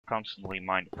constantly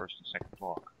mine the first and second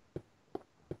block.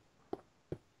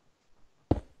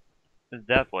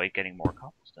 That way, getting more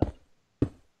cobblestone.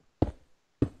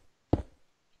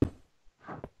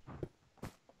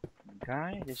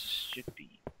 Okay, this should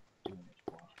be doing it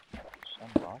for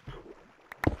some block.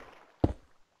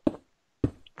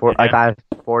 I got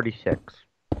 46.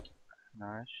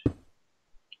 Nice.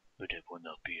 But it will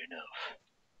not be enough.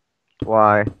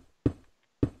 Why?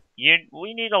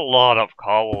 We need a lot of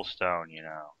cobblestone, you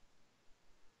know.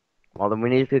 Well, then we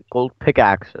need to get gold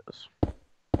pickaxes.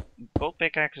 Gold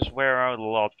pickaxes wear out a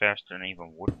lot faster than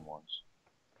even wooden ones.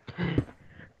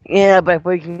 Yeah, but if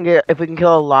we can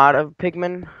kill a lot of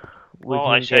pigmen, we Well,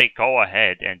 can I say go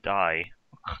ahead and die.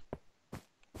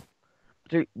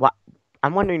 Dude, what?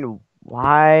 I'm wondering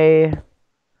why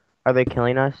are they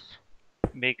killing us?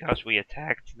 Because we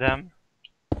attacked them.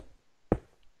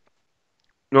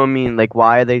 No, I mean, like,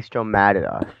 why are they still mad at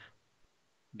us?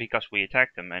 Because we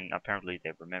attacked them, and apparently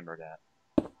they remember that.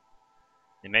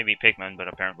 They may be pigmen, but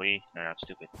apparently they're not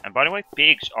stupid. And by the way,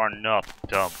 pigs are not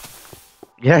dumb.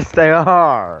 Yes, they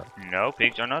are. No,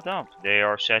 pigs are not dumb. They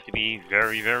are said to be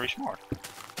very, very smart.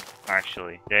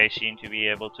 Actually, they seem to be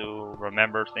able to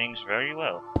remember things very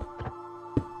well.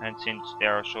 And since they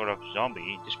are sort of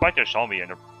zombie, despite their zombie and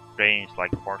their brain is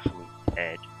like partially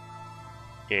dead,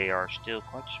 they are still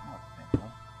quite smart. You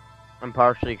know? I'm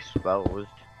partially exposed.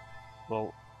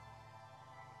 Well,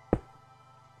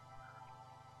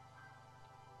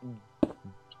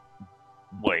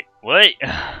 wait.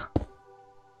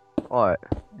 What?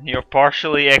 You're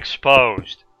partially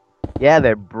exposed. Yeah,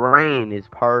 their brain is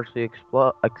partially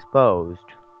exposed.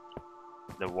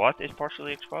 The what is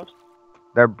partially exposed?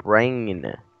 Their brain.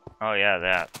 Oh yeah,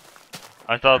 that.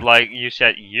 I thought like you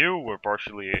said you were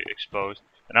partially exposed,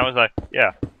 and I was like,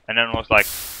 yeah, and then I was like,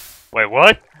 wait,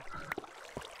 what?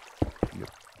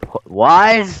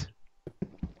 What?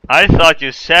 I thought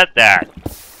you said that.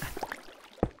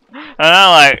 And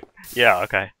I'm like, yeah,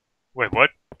 okay. Wait, what?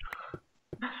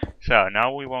 So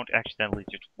now we won't accidentally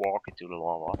just walk into the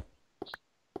lava.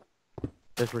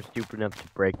 Because we're stupid enough to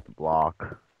break the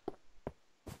block.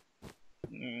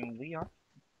 We are.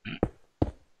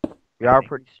 We are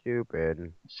pretty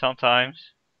stupid.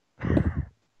 Sometimes.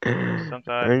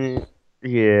 Sometimes.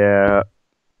 Yeah.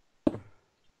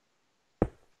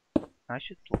 I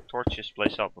should torch this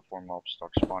place up before mobs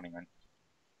start spawning in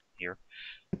here.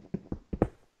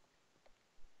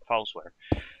 Foul swear.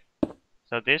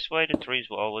 So this way the trees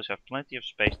will always have plenty of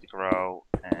space to grow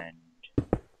and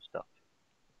stuff.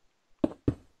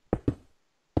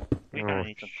 We're gonna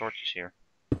need some torches here.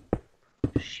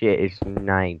 Shit, it's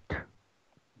night.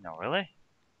 No, really?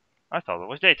 I thought it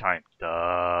was daytime.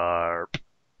 Derp.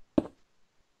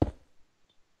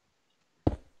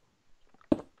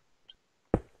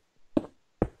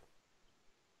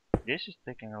 This is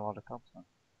taking a lot of cobblestone.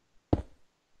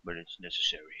 But it's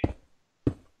necessary.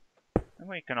 And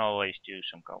we can always do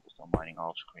some cobblestone mining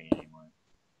off screen anyway.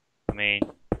 I mean,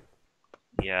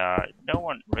 yeah, no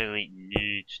one really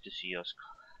needs to see us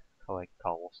collect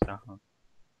cobblestone.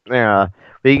 Yeah,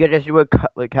 but you can just do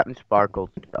what Captain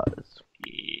Sparkles does.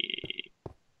 Yeah.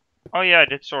 Oh yeah,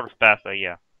 that's sort of pathway,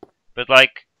 yeah. But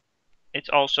like, it's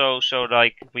also so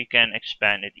like we can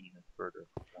expand it even further.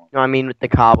 No, I mean with the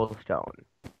cobblestone.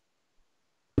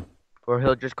 Or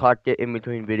he'll just collect it in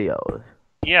between videos.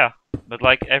 Yeah, but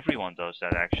like everyone does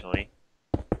that actually.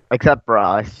 Except for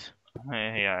us.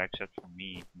 Yeah, except for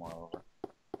me, moreover.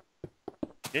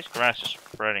 This grass is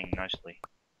spreading nicely.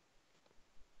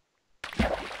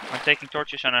 I'm taking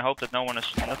torches and I hope that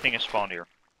nothing is spawned here.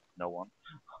 No one.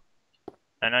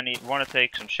 And I want to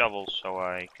take some shovels so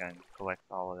I can collect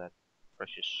all of that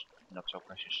precious, not so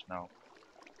precious snow.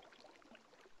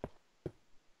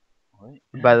 Wait.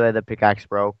 By the way, the pickaxe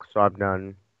broke, so I'm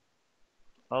done.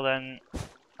 Well then,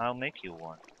 I'll make you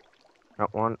one. I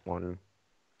want one.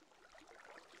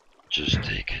 Just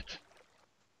take it.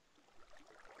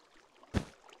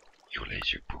 You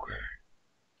lazy booger.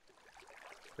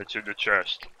 It's in the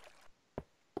chest.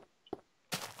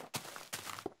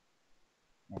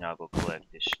 And I will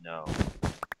collect this snow.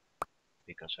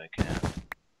 Because I can.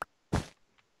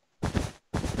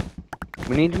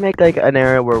 We need to make like an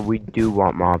area where we do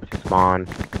want mobs to spawn.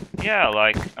 Yeah,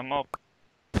 like a mob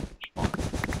spawn.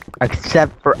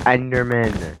 Except for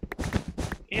Endermen.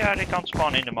 Yeah, they can't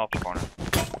spawn in the mob spawner.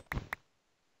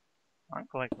 I'm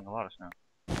collecting a lot of snow.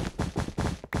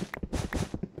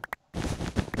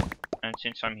 And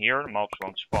since I'm here, the mobs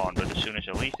won't spawn, but as soon as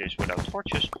I leave this without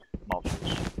torches, mobs will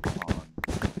spawn.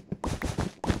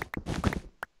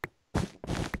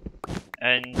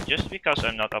 And just because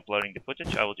I'm not uploading the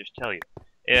footage, I will just tell you.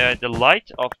 The light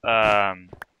of,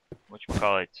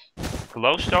 whatchamacallit,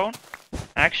 glowstone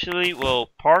actually will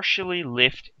partially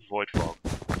lift void fog.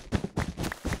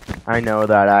 I know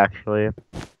that actually.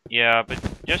 Yeah, but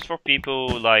just for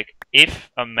people like, if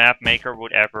a map maker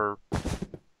would ever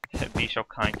be so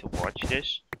kind to watch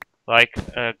this, like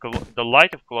the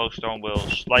light of glowstone will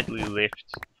slightly lift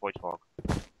void fog.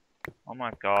 Oh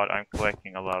my god, I'm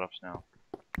collecting a lot of snow.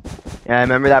 Yeah, I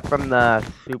remember that from the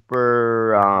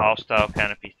super. Hostile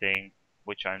canopy thing,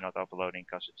 which I'm not uploading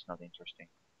because it's not interesting.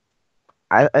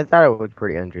 I thought it was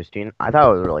pretty interesting. I thought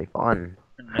it was really fun.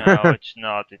 No, it's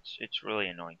not. It's really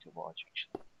annoying to watch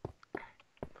actually.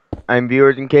 And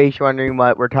viewers, in case you're wondering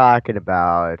what we're talking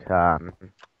about,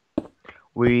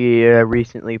 we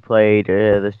recently played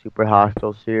the Super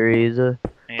Hostile series,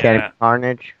 Canopy Yeah,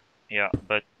 Carnage. yeah,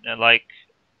 but like,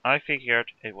 I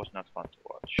figured it was not fun to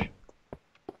watch.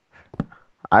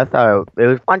 I thought it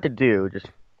was fun to do. Just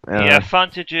Yeah,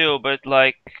 fun to do, but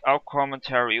like our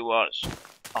commentary was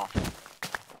awful.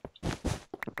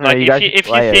 Like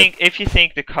if you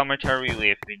think the commentary we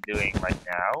have been doing right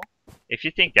now, if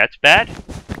you think that's bad,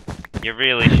 you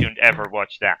really shouldn't ever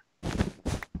watch that.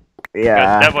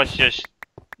 Yeah. That was just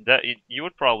that you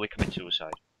would probably commit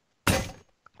suicide.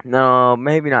 No,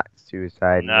 maybe not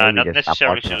suicide. Nah, Maybe not just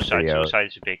stop necessarily watching suicide. videos. Suicide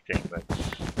is a big thing, but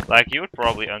like you would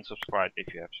probably unsubscribe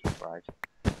if you have subscribed.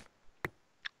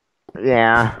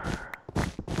 Yeah.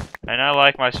 And I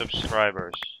like my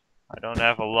subscribers. I don't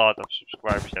have a lot of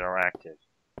subscribers that are active.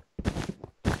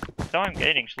 So I'm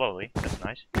gaining slowly. That's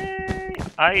nice. Yay!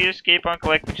 I just keep on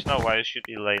collecting snow. I should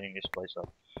be lighting this place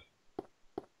up.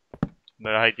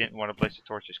 But I didn't want to place the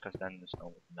torches because then the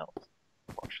snow would melt.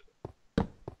 Partially.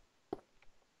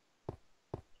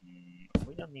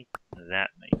 We don't need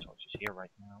that many torches here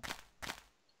right now.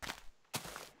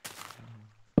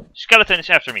 Skeleton is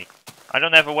after me. I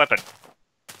don't have a weapon.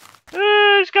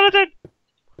 Skeleton!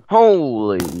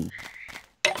 Holy.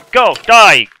 Go!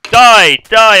 Die! Die!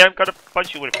 Die! I'm gonna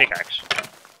punch you with a pickaxe.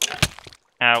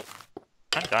 Ow.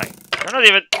 I'm dying. You're not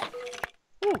even...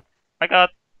 Ooh, I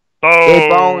got...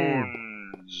 bones!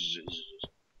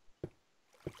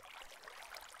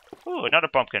 Ooh, another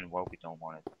pumpkin. Well, we don't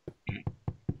want it.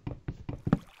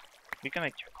 We can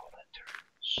make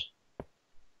jack-o'-lanterns.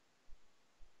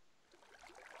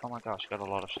 Oh my gosh, got a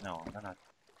lot of snow. I'm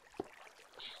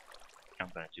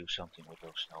gonna do something with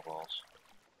those snowballs.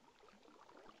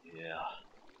 Yeah.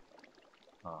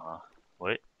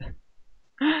 What?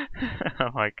 Oh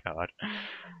my god.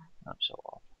 I'm so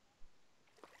off.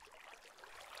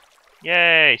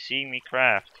 Yay! Seeing me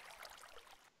craft.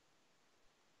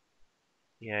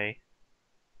 Yay.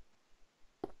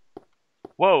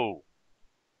 Whoa!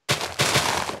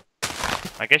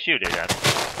 I guess you did that.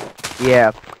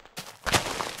 Yeah.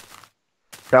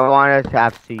 So I want us to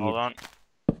have seeds. Hold on.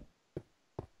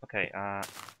 Okay,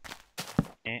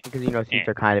 Because, you know, seeds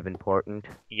are kind of important.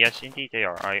 yes, indeed they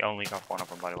are. I only got one of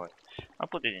them, by the way. I'll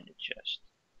put it in the chest.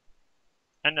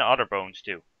 And the other bones,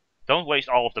 too. Don't waste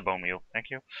all of the bone meal. Thank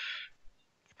you.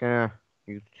 It's gonna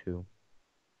use two.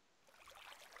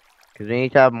 Because we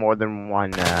need to have more than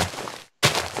one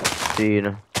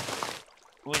seed.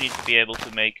 We need to be able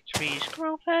to make trees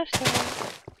grow faster.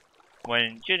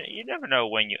 When you never know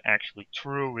when you actually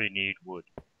truly need wood.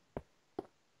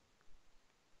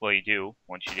 Well, you do,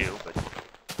 once you do, but...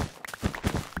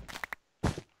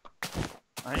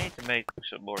 I need to make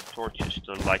some more torches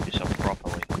to light this up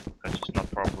properly, because it's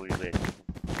not properly lit.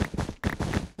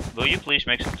 Will you please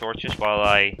make some torches while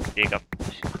I dig up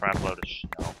this crap load of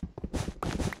snow?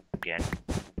 Again.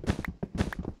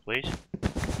 Please?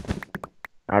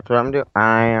 That's what I'm doing.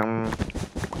 I am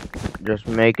just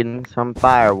making some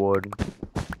firewood.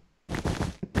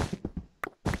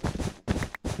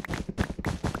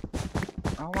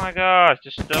 Oh my gosh,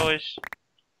 the snow is...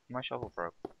 My shovel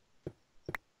broke.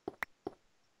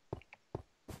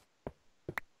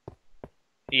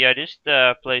 Yeah, just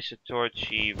place a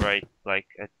torchy right, like,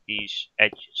 at these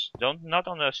edges. Not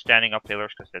on the standing up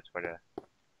pillars, because that's where the...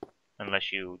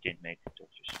 Unless you didn't make the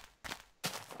torches.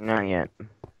 Not yet.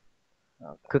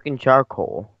 Okay. Cooking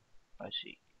charcoal. I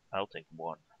see. I'll take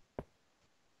one.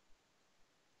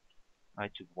 I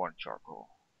took one charcoal.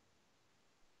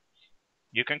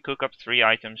 You can cook up 3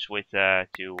 items with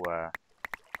 2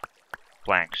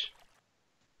 planks.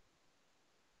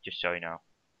 Just so you know.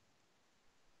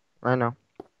 I know.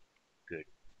 Good.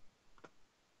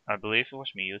 I believe it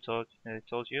was me who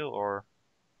told you, or...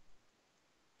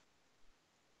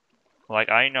 Like,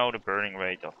 I know the burning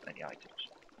rate of many items.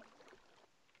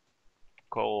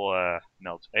 Coal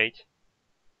melts 8.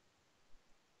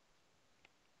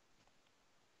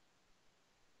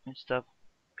 And stuff.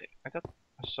 Okay, I got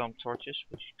some torches,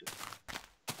 which is good.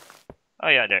 Oh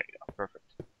yeah, there you go. Perfect.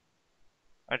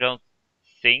 I don't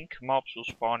think mobs will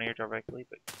spawn here directly,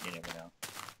 but you never know.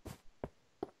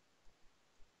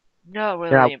 Not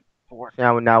really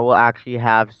important. Now we'll actually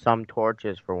have some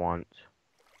torches for once.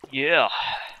 Yeah.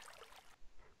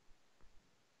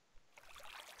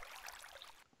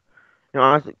 You know,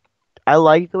 honestly, I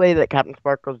like the way that Captain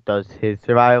Sparkles does his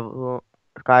survival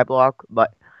skyblock,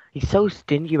 but he's so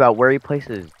stingy about where he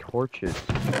places his torches.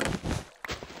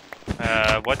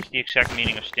 What's the exact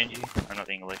meaning of stingy? I'm not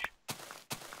English.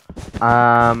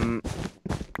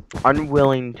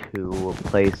 Unwilling to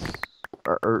place,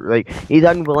 or like, he's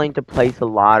unwilling to place a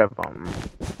lot of them.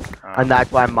 And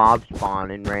that's why mobs spawn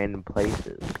in random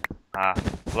places.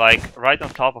 Like right on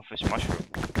top of his mushroom.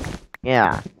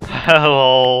 Yeah.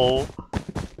 Hello.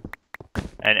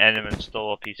 And Enderman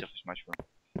stole a piece of his mushroom.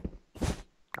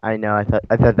 I know, I thought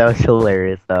that was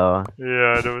hilarious though.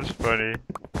 Yeah, that was funny.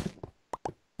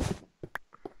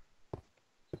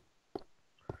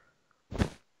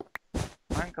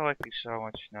 I'm collecting so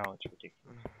much snow, it's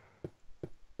ridiculous.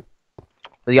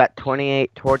 We got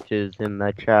 28 torches in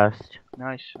the chest.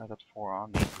 Nice, I got 4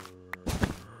 on me.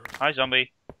 Hi,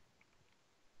 zombie.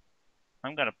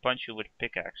 I'm gonna punch you with a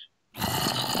pickaxe.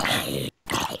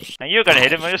 And you're gonna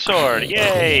hit him with a sword.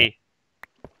 Yay!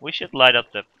 We should light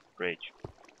up the bridge.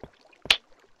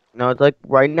 No, it's like,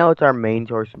 right now it's our main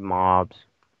source of mobs.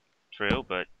 True,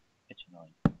 but it's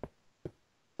annoying.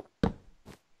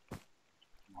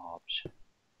 Mobs.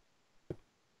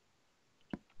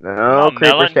 No, on,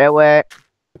 creeper, Melon. stay away.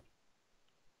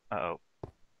 Uh-oh.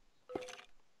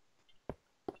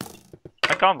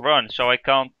 I can't run, so I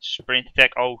can't sprint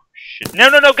attack. Oh, shit. No,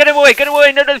 no, no, get him away, get him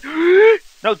away! No, no,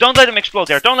 no, don't let him explode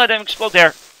there, don't let him explode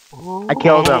there! I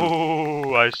killed him.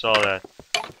 Oh, I saw that.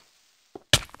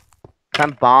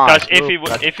 Some boss.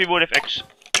 Because if he would have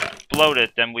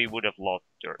exploded, then we would have lost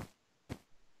dirt.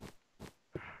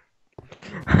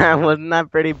 Wasn't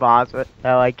that pretty boss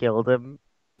how I killed him?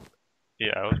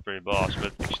 Yeah, it was pretty boss,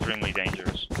 but extremely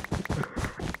dangerous.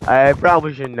 I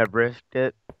probably shouldn't have risked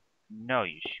it. No,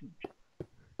 you shouldn't.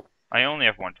 I only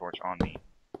have 1 torch on me.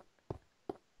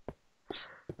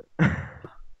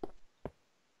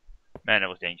 Man, that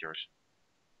was dangerous.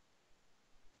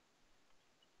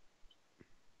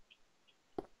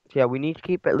 Yeah, we need to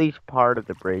keep at least part of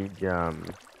the bridge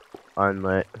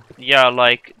unlit. Yeah,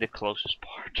 like the closest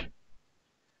part.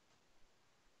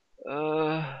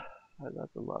 I got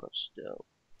a lot of steel.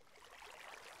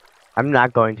 I'm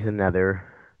not going to the Nether.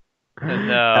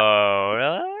 No,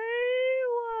 really?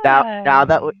 Now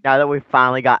that we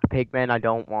finally got pigmen, I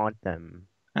don't want them.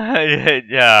 No,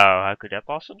 how could that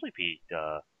possibly be?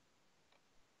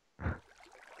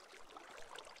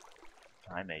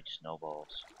 I made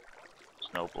snowballs,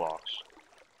 snow blocks.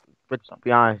 But to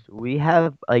be honest, we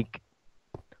have like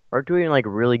we're doing like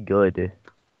really good.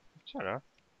 Shut up.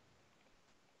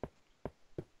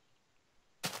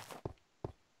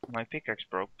 My pickaxe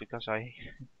broke because I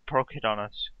broke it on a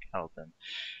skeleton.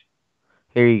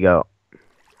 Here you go.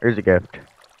 Here's a gift.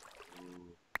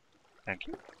 Thank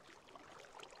you.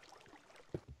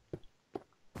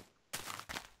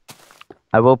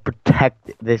 I will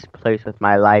protect this place with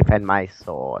my life and my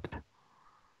sword.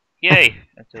 Yay!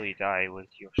 Until you die with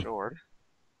your sword.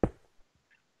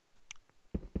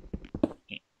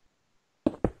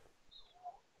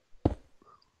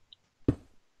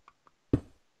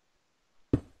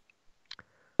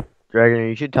 Dragon,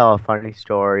 you should tell a funny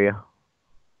story.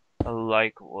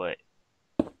 Like what?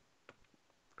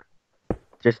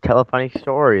 Just tell a funny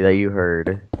story that you've heard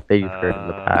in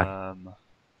the past.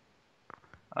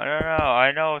 I don't know.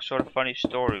 I know a sort of funny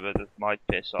story, but it might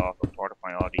piss off a part of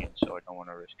my audience, so I don't want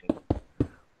to risk it.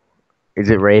 Is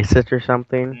it racist or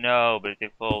something? No, but it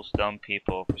involves dumb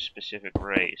people of a specific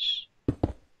race.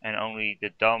 And only the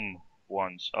dumb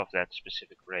ones of that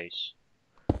specific race.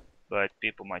 But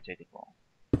people might take it wrong.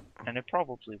 And they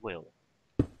probably will.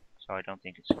 So I don't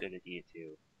think it's a good idea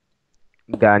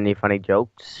to... Got any funny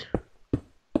jokes?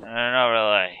 Not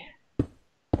really.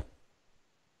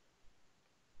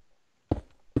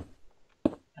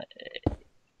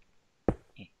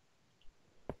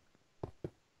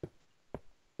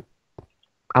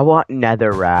 I want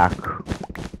netherrack.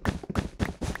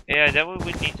 Yeah, then we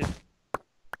would need to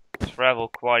travel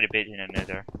quite a bit in the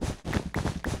nether.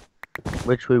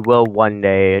 Which we will one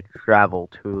day travel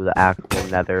to the actual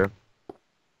nether.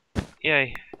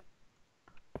 Yay.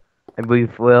 And we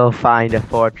will find a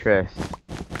fortress.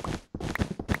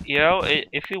 You know,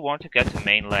 if you want to get to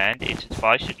mainland, it's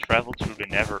advised to travel through the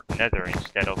nether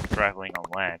instead of traveling on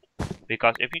land.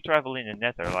 Because if you travel in the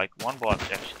nether, like 1 block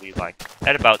is actually like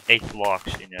at about 8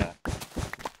 blocks in a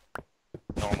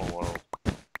normal world.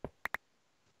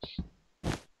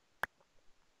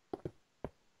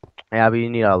 Yeah, but you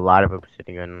need a lot of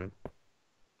obsidian.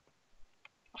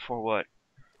 For what?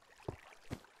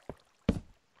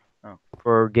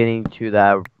 For getting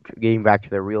back to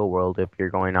the real world if you're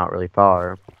going out really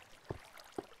far.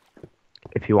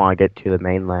 If you want to get to the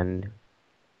mainland.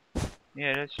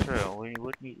 Yeah, that's true. We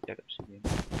would need that obsidian.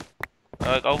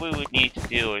 Like, all we would need to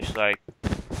do is, like,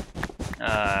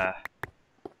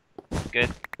 get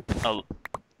a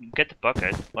get the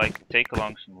bucket, like take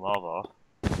along some lava,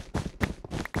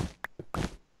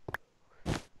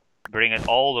 bring it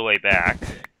all the way back,